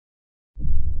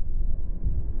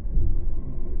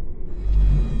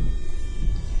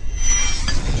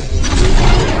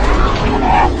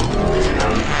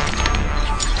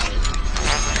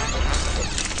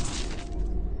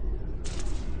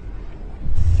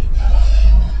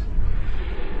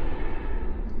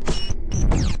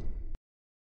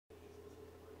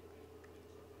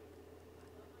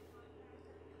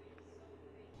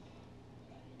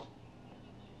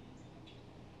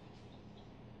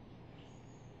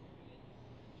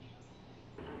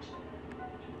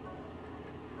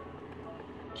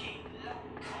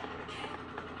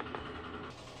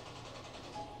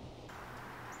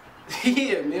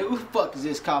Yeah, man, who the fuck is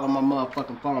this calling my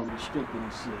motherfucking phone restricted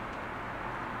and shit?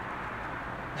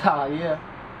 Ah, yeah.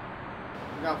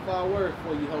 I got 5 words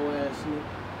for you, hoe ass nigga.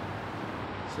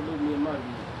 Salute me and murder me.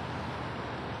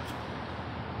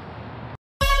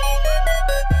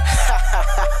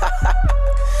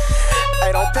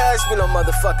 Hey, don't pass me no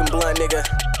motherfucking blunt, nigga.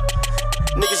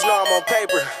 Niggas know I'm on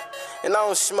paper. And I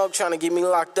don't smoke trying to get me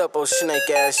locked up, oh snake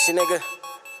ass shit, nigga.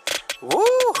 Woo!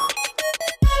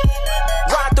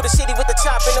 Ride through the city with the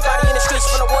chop, and the body in the streets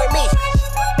finna avoid me.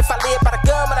 If I live by the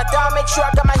gun, when I die, make sure I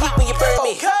got my heat when you bury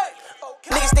me.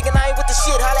 Niggas thinking I ain't with the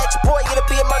shit, holla at your boy, it'll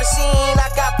be a murder scene.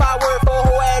 I got 5 words for a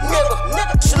whole ass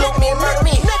nigga. Salute me and murder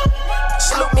me.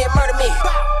 Salute me and murder me.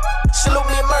 Salute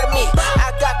me and murder me.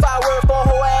 I got 5 words for a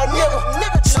whole ass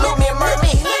nigga. Salute me and murder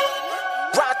me.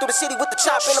 Ride through the city with the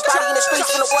chop, and the body in the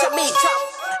streets finna avoid me.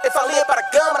 If I live by the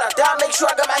gun, when I die, make sure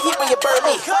I got my heat when you bury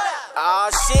me. Aw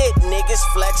shit, niggas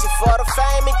flexing for the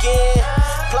fame again.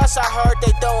 Plus I heard they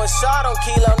throwing salt on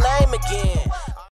Kilo name again.